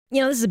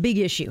This is a big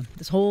issue,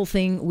 this whole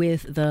thing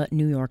with the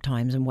New York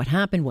Times and what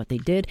happened, what they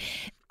did.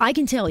 I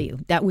can tell you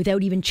that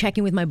without even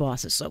checking with my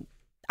bosses. So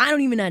I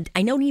don't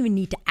even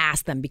need to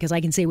ask them, because I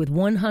can say with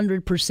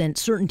 100%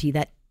 certainty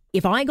that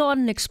if I got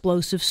an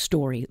explosive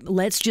story,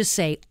 let's just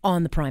say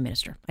on the Prime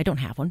Minister, I don't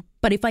have one,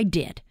 but if I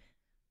did,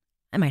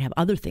 I might have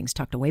other things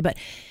tucked away. But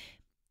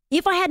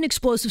if I had an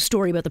explosive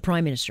story about the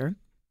Prime Minister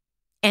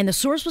and the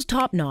source was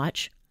top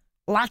notch,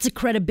 lots of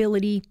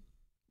credibility,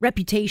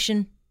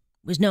 reputation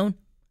was known,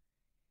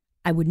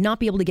 I would not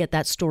be able to get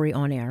that story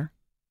on air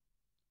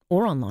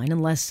or online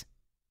unless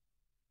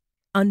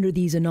under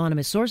these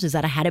anonymous sources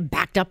that I had it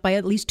backed up by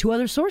at least 2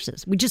 other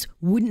sources. It just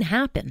wouldn't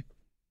happen.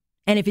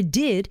 And if it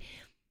did,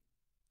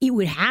 it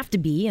would have to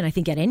be, and I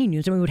think at any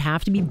newsroom, it would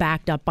have to be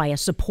backed up by a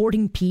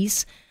supporting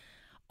piece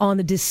on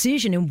the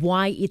decision and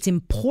why it's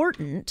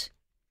important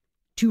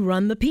to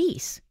run the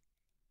piece.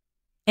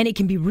 And it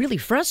can be really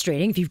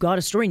frustrating if you've got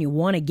a story and you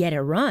want to get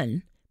it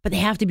run, but they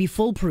have to be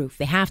foolproof.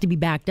 They have to be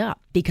backed up,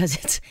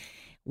 because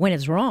when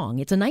it's wrong,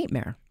 it's a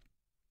nightmare.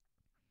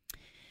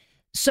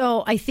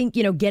 So I think,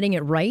 getting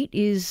it right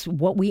is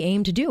what we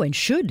aim to do and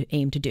should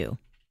aim to do.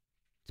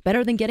 It's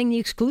better than getting the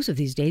exclusive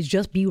these days.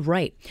 Just be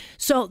right.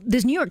 So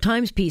this New York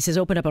Times piece has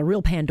opened up a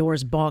real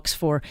Pandora's box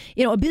for,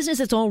 a business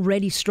that's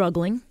already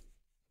struggling,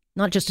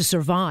 not just to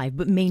survive,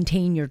 but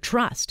maintain your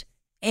trust,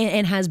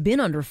 and has been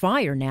under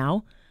fire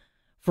now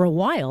for a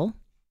while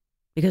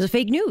because of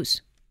fake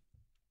news.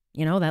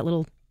 That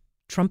little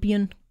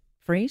Trumpian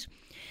phrase.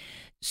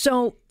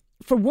 So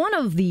for one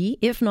of the,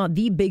 if not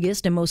the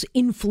biggest and most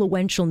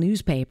influential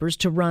newspapers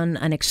to run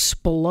an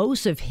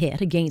explosive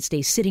hit against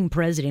a sitting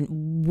president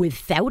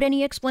without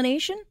any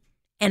explanation,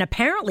 and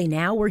apparently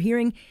now we're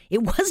hearing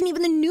it wasn't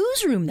even the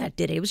newsroom that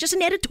did it. It was just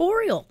an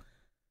editorial.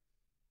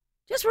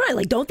 Just right.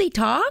 Like, don't they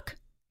talk?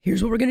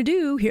 Here's what we're going to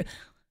do here.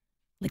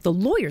 Like, the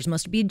lawyers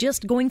must be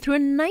just going through a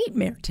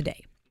nightmare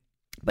today.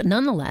 But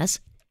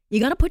nonetheless, you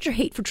got to put your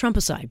hate for Trump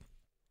aside.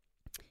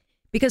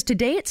 Because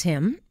today it's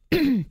him,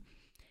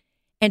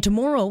 and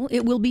tomorrow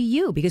it will be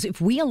you. Because if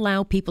we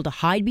allow people to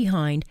hide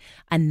behind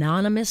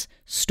anonymous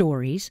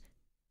stories,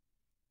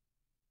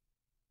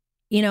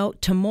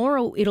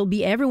 tomorrow it'll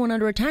be everyone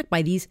under attack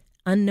by these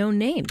unknown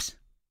names.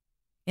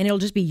 And it'll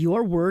just be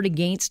your word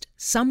against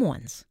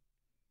someone's.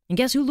 And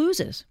guess who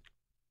loses?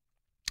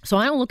 So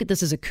I don't look at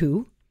this as a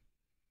coup.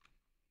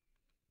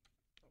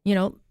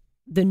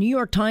 The New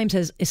York Times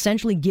has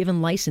essentially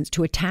given license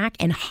to attack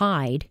and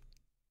hide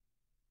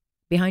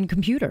behind a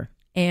computer.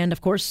 And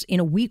of course, in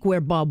a week where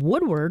Bob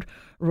Woodward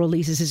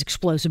releases his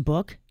explosive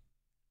book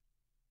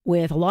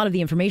with a lot of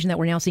the information that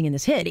we're now seeing in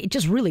this hit, it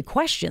just really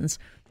questions,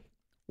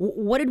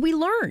 what did we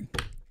learn?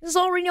 This is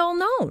already all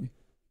known.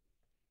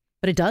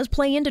 But it does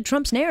play into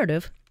Trump's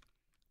narrative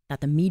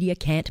that the media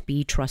can't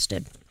be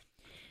trusted.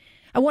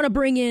 I want to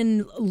bring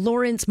in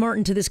Lawrence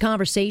Martin to this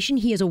conversation.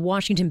 He is a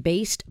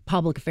Washington-based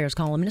public affairs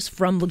columnist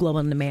from the Globe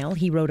and Mail.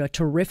 He wrote a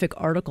terrific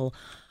article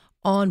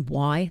on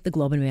why the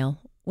Globe and Mail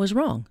was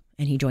wrong,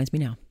 and he joins me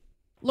now.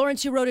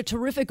 Lawrence, you wrote a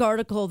terrific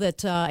article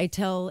that I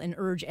tell and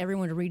urge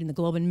everyone to read in the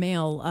Globe and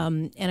Mail,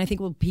 and I think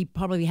we'll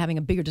probably be having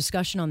a bigger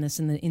discussion on this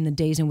in the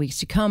days and weeks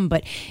to come.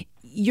 But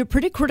you're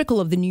pretty critical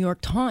of the New York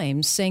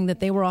Times, saying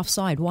that they were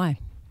offside. Why?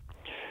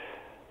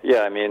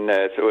 Yeah,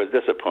 it was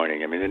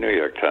disappointing. The New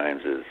York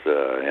Times is,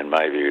 in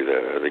my view,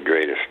 the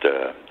greatest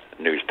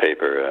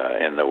newspaper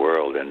in the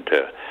world, and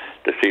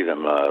to see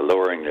them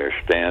lowering their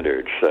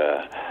standards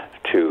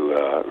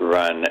to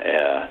run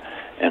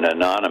an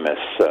anonymous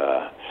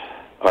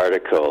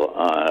article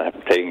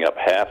taking up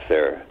half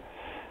their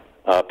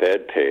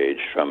op-ed page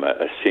from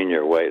a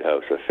senior White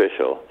House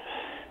official,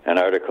 an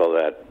article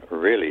that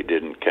really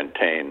didn't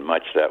contain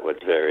much that was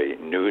very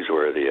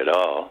newsworthy at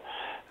all,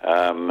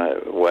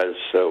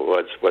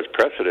 was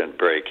precedent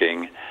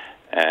breaking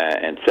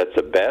and sets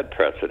a bad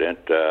precedent.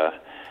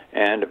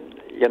 And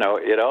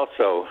it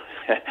also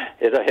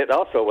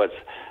was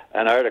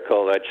an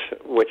article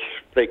which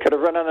they could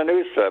have run on the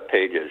news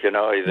pages.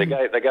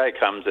 The guy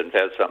comes and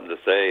has something to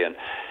say,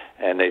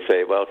 and they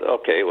say, well,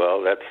 okay,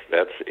 well,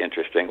 that's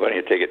interesting. Why don't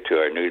you take it to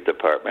our news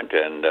department,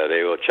 and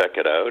they will check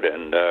it out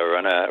and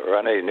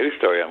run a news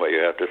story on what you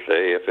have to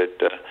say if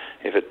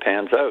it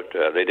pans out.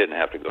 They didn't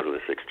have to go to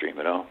this extreme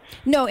at all.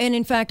 No, and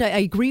in fact, I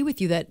agree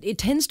with you that it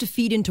tends to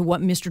feed into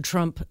what Mr.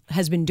 Trump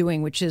has been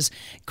doing, which is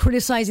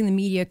criticizing the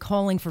media,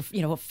 calling for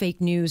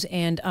fake news,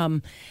 and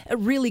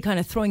really kind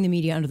of throwing the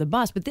media under the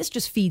bus. But this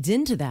just feeds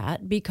into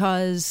that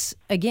because,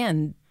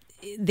 again,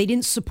 they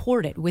didn't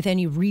support it with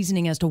any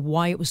reasoning as to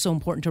why it was so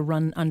important to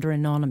run under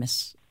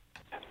anonymous.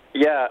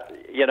 Yeah,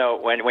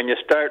 when you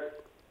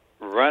start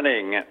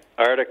running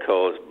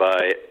articles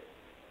by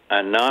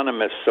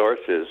anonymous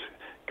sources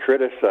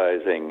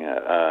criticizing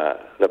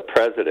the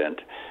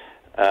president,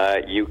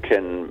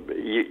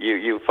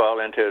 you fall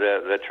into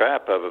the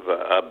trap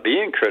of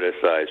being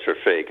criticized for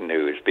fake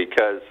news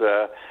because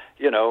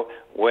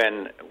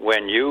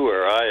when you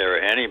or I or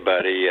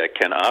anybody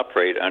can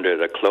operate under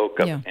the cloak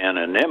of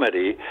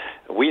anonymity,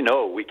 we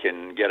know we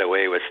can get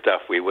away with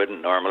stuff we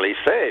wouldn't normally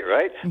say,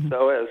 right? Mm-hmm.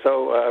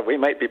 So we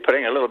might be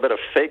putting a little bit of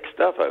fake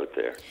stuff out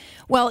there.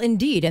 Well,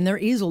 indeed, and there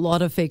is a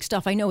lot of fake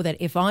stuff. I know that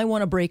if I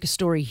want to break a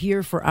story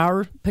here for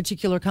our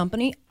particular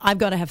company, I've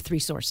got to have 3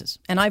 sources.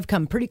 And I've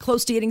come pretty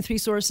close to getting 3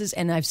 sources,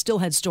 and I've still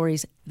had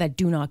stories that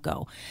do not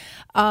go.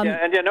 You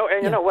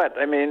know what?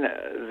 I mean,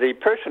 the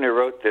person who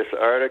wrote this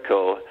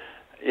article,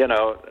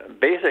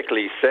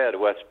 basically said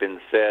what's been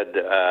said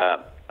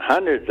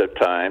hundreds of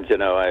times.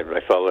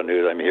 I follow the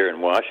news. I'm here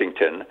in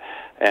Washington,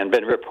 and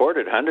been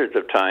reported hundreds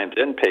of times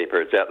in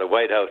papers that the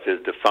White House is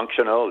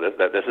dysfunctional,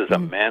 that this is a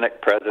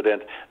manic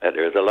president, that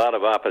there's a lot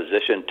of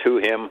opposition to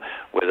him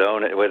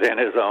within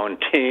his own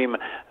team,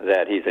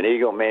 that he's an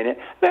egomaniac.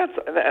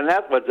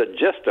 That was the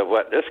gist of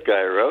what this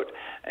guy wrote.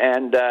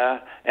 And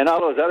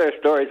all those other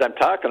stories I'm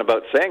talking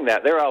about saying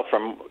that, they're all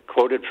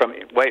quoted from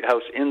White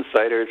House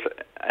insiders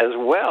as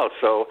well.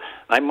 So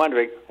I'm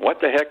wondering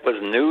what the heck was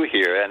new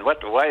here, and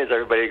why is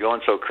everybody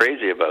going so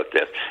crazy about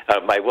this?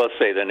 I will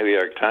say the New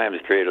York Times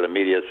created a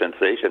media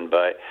sensation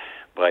by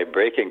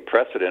breaking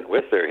precedent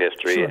with their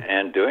history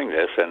and doing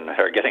this, and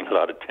are getting a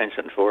lot of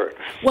attention for it.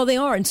 Well, they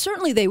are, and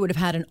certainly they would have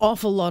had an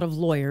awful lot of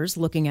lawyers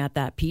looking at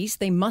that piece.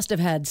 They must have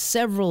had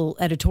several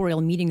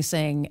editorial meetings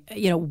saying,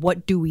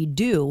 what do we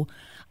do?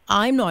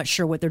 I'm not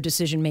sure what their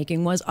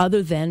decision-making was,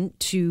 other than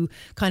to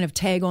kind of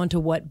tag on to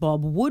what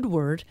Bob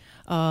Woodward,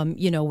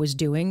 was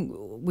doing,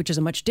 which is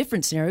a much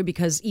different scenario,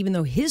 because even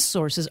though his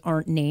sources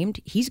aren't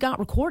named, he's got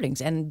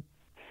recordings, and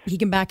he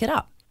can back it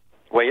up.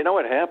 Well, you know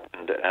what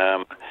happened?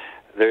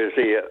 There's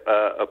the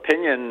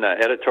opinion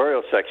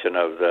editorial section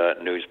of the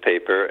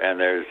newspaper, and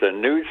there's the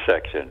news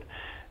section.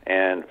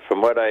 And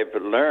from what I've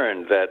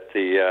learned, that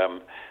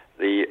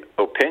the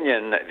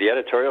opinion, the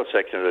editorial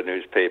section of the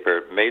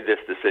newspaper made this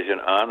decision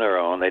on their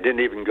own. They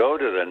didn't even go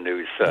to the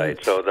news site.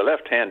 Right. So the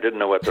left hand didn't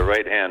know what the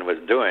right hand was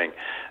doing.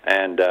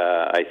 And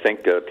I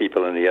think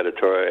people in the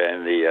editorial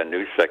and the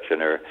news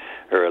section are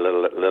a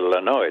little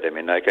annoyed. I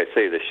mean, like I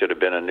say, this should have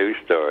been a news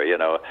story. A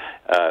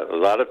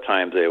lot of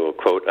times they will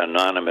quote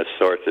anonymous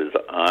sources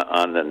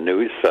on the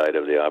news side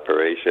of the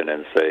operation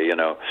and say,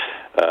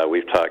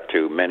 we've talked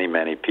to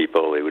many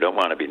people who don't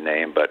want to be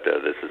named, but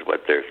this is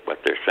what they're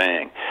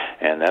saying,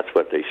 and that's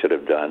what they should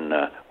have done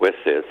with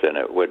this. And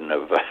it wouldn't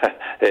have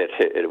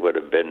it would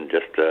have been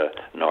just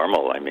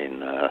normal. I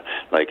mean,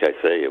 like I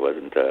say, it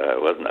wasn't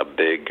a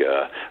big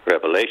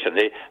revelation.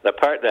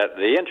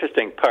 The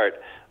interesting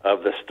part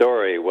of the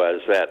story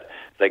was that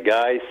the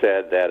guy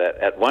said that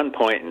at one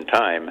point in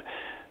time,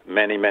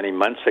 many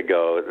months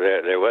ago,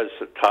 there was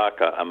talk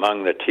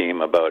among the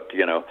team about,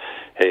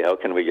 hey, how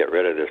can we get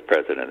rid of this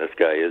president? This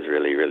guy is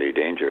really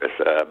dangerous.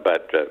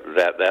 But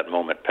that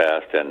moment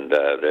passed, and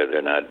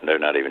they're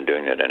not even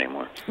doing it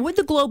anymore. Would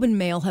the Globe and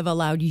Mail have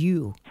allowed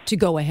you to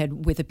go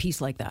ahead with a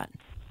piece like that?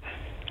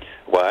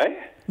 Why?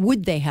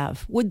 Would they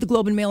have? Would the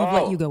Globe and Mail have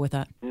let you go with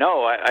that?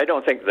 No, I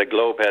don't think the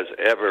Globe has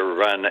ever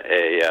run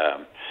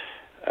a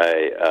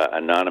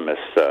anonymous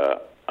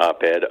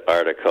op-ed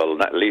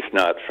article, at least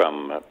not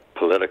from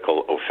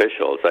political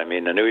officials. I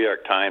mean, the New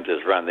York Times has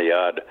run the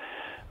odd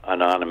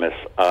anonymous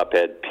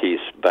op-ed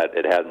piece, but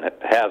it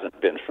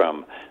hasn't been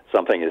from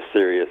something as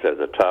serious as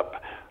a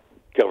top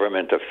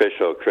government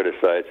official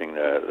criticizing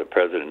the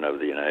President of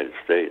the United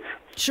States.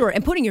 Sure,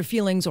 and putting your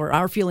feelings or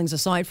our feelings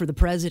aside for the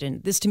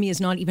President, this to me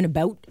is not even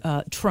about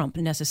Trump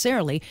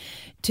necessarily.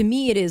 To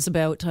me, it is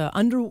about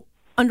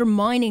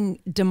undermining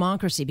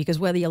democracy, because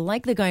whether you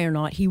like the guy or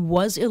not, he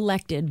was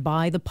elected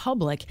by the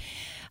public.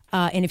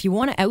 And if you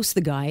want to oust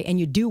the guy and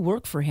you do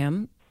work for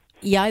him,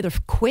 you either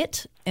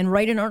quit and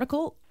write an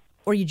article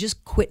or you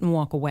just quit and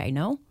walk away,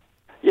 no?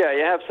 Yeah,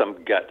 you have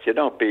some guts. You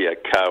don't be a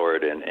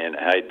coward and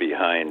hide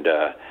behind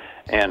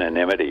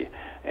anonymity.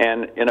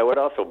 And, what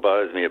also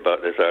bothers me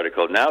about this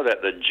article, now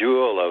that the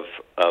jewel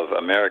of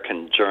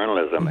American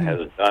journalism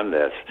has done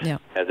this,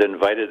 has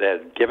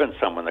given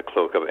someone the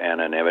cloak of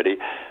anonymity,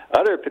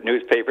 other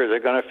newspapers are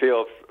going to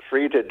feel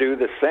free to do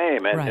the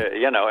same. And,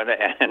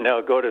 and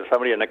they'll go to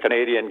somebody in the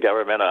Canadian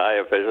government, a high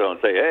official, and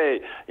say, hey,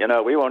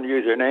 we won't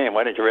use your name.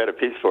 Why don't you write a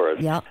piece for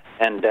us? Yep.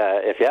 And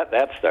if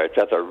that starts,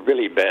 that's a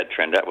really bad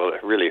trend. That will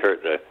really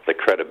hurt the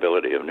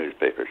credibility of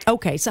newspapers.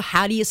 Okay, so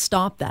how do you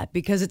stop that?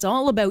 Because it's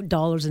all about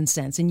dollars and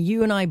cents. And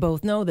you and I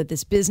both know that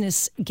this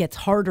business gets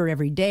harder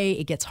every day.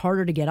 It gets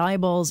harder to get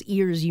eyeballs,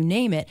 ears, you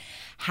name it.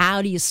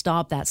 How do you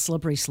stop that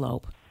slippery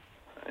slope?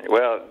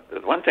 Well,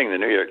 one thing the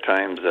New York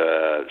Times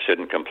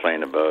shouldn't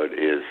complain about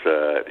is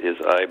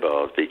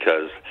eyeballs,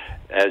 because,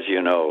 as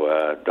you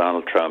know,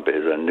 Donald Trump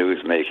is a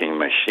news-making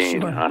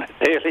machine on a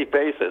daily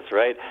basis,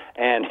 right?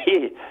 And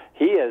he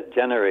has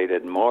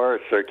generated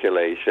more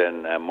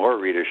circulation, more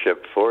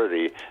readership for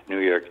the New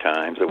York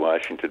Times, the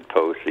Washington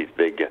Post, these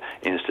big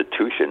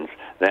institutions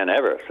than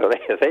ever. So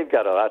they've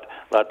got a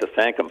lot to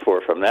thank him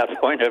for from that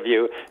point of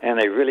view, and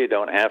they really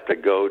don't have to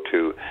go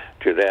to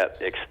that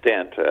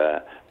extent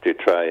to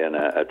try and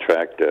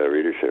attract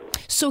readership.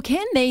 So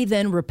can they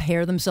then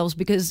repair themselves?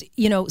 Because,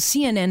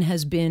 CNN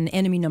has been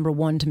enemy number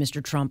one to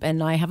Mr. Trump,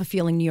 and I have a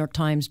feeling New York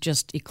Times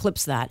just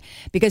eclipsed that,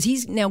 because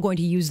he's now going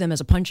to use them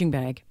as a punching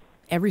bag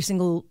every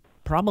single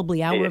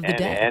probably hour of the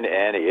day. And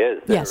he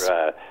is. Yes.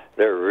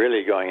 They're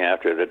really going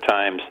after the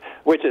Times,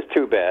 which is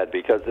too bad,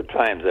 because the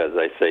Times, as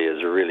I say,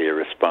 is really a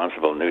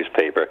responsible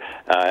newspaper.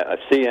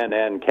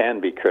 CNN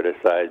can be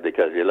criticized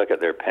because you look at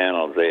their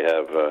panels, they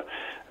have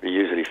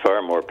usually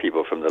far more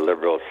people from the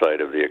liberal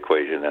side of the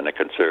equation than the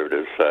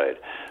conservative side.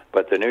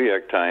 But the New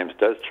York Times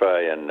does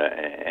try and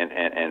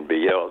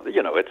be,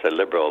 it's a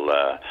liberal,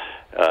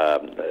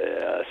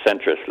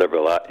 centrist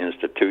liberal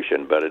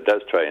institution, but it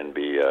does try and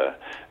be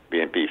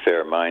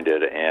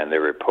fair-minded, and the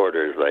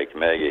reporters like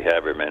Maggie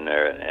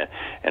Haberman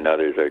and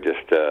others are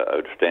just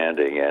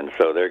outstanding, and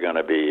so they're going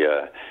to be.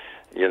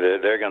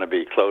 They're going to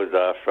be closed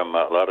off from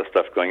a lot of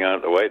stuff going on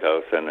at the White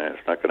House, and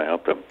it's not going to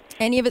help them.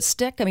 Any of it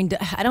stick? I mean,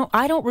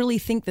 I don't really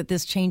think that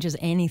this changes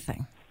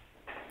anything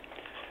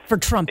for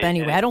Trump.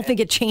 Anyway, I don't think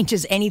it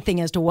changes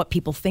anything as to what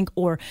people think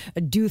or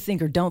do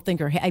think or don't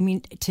think. Or I mean,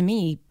 to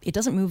me, it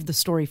doesn't move the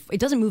story. It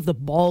doesn't move the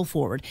ball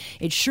forward.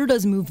 It sure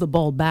does move the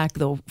ball back,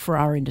 though, for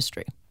our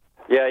industry.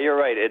 Yeah, you're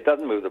right. It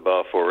doesn't move the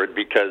ball forward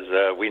because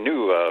we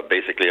knew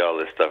basically all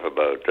this stuff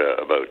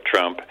about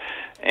Trump,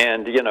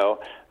 and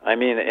I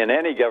mean, in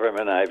any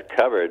government I've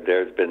covered,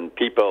 there's been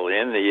people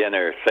in the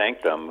inner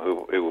sanctum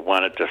who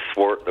wanted to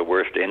thwart the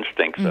worst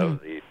instincts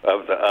of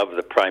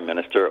the prime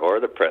minister or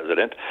the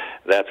president.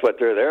 That's what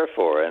they're there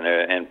for,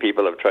 and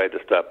people have tried to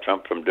stop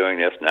Trump from doing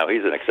this. Now,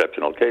 he's an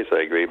exceptional case,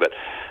 I agree, but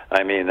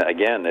I mean,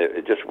 again,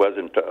 it just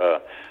wasn't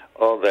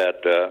all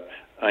that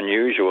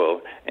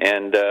unusual,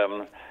 and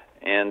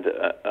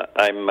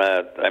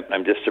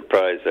I'm just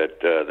surprised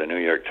that the New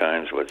York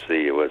Times was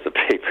the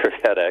paper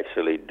that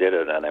actually did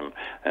it,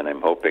 and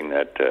I'm hoping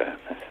that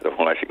the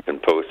Washington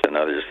Post and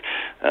others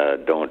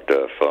don't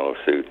follow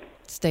suit.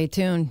 Stay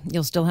tuned.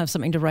 You'll still have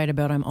something to write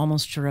about. I'm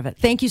almost sure of it.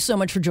 Thank you so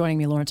much for joining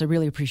me, Lawrence. I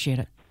really appreciate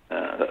it.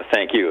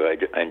 Thank you.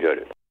 I enjoyed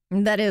it.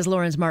 That is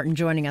Lawrence Martin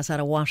joining us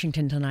out of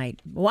Washington tonight.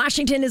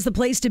 Washington is the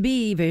place to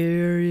be.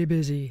 Very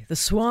busy. The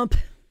swamp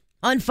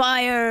on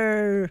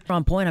fire.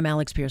 On point. I'm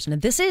Alex Pearson,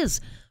 and this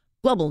is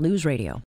Global News Radio.